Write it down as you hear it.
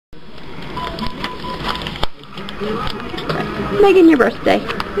Megan, your birthday.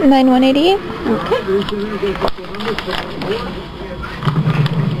 9188. Okay.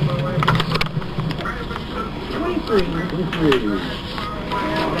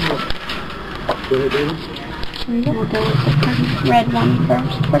 Red one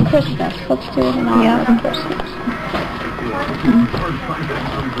first for Christmas. Let's do it in honor of Christmas.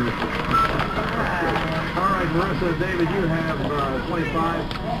 Alright, Marissa and David, you have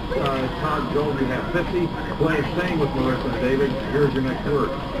 25. Todd Gold, you have 50. Play staying with Marissa and David. Here's your next word.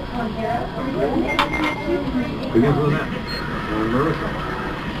 Begins with an F. And Marissa.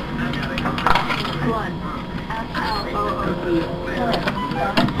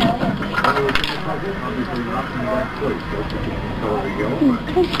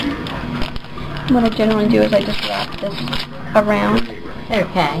 What I generally do is I just wrap this around.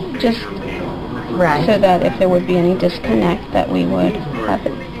 Okay. Just so that if there would be any disconnect, that we would have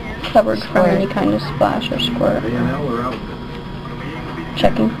it covered from any kind of splash or squirt.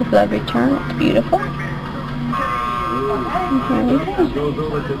 Checking for blood return. It's beautiful. And here we go. Goes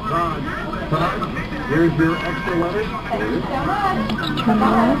over to Todd. Todd, here's your extra letter. Let's turn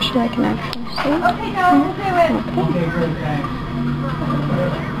that out so I can actually see. Okay,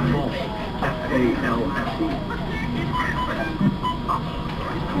 F-A-L-S-E.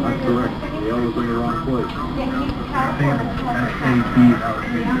 That's correct. The L is in the wrong place.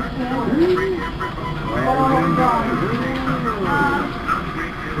 S-A-B-L-E.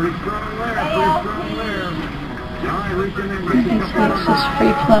 Pretty strong there. This is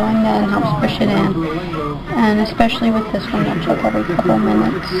free flowing, that helps push it in. And especially with this one, you'll check every couple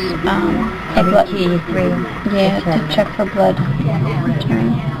minutes. To check for blood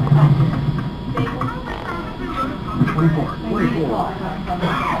return. 24.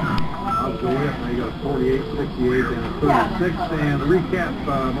 Now you got 48, 68, and 36. And the recap,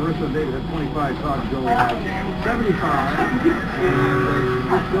 Marissa and David had 25, Todd Joe had 75.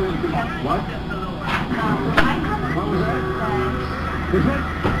 And what? What was that? Is that?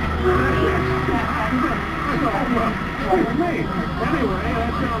 Me. Anyway,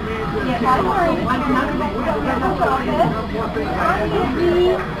 that's on me. Yeah, don't worry.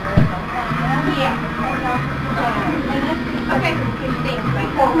 Okay.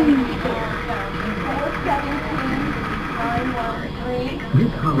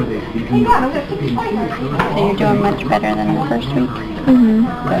 This holiday season. So you're doing much better than the first week? Mm-hmm.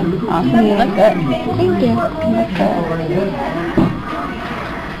 Good. Awesome. You look good. Thank you. You look good.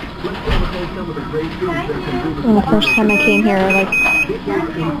 Well, the first time I came here,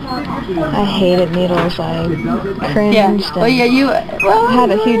 I hated needles. I cringed. Well, I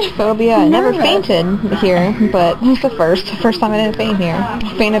had a huge phobia. I never fainted here, but it was the first time I didn't faint here. I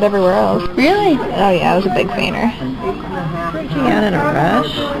fainted everywhere else. Really? Oh yeah, I was a big fainter. Breaking out in a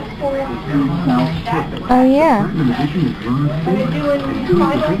rush? Oh yeah.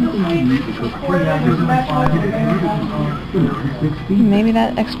 Maybe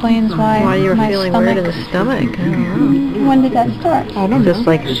that explains why you were my feeling stomach... weird in the stomach. I don't know. When did that start? I don't know. Just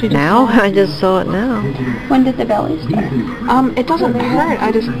like now? I just saw it now. When did the belly start? It doesn't hurt.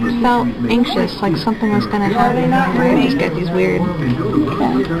 I just felt anxious, like something was going to happen. I just get these weird,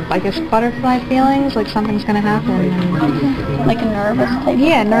 I guess, butterfly feelings, like something's going to happen. Like a nervous type?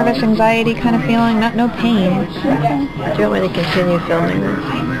 Yeah, nervous anxiety kind of feeling, no pain. Do you want me to continue filming this?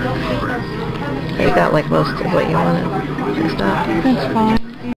 You got like most of what you wanted. Just stop. That's fine.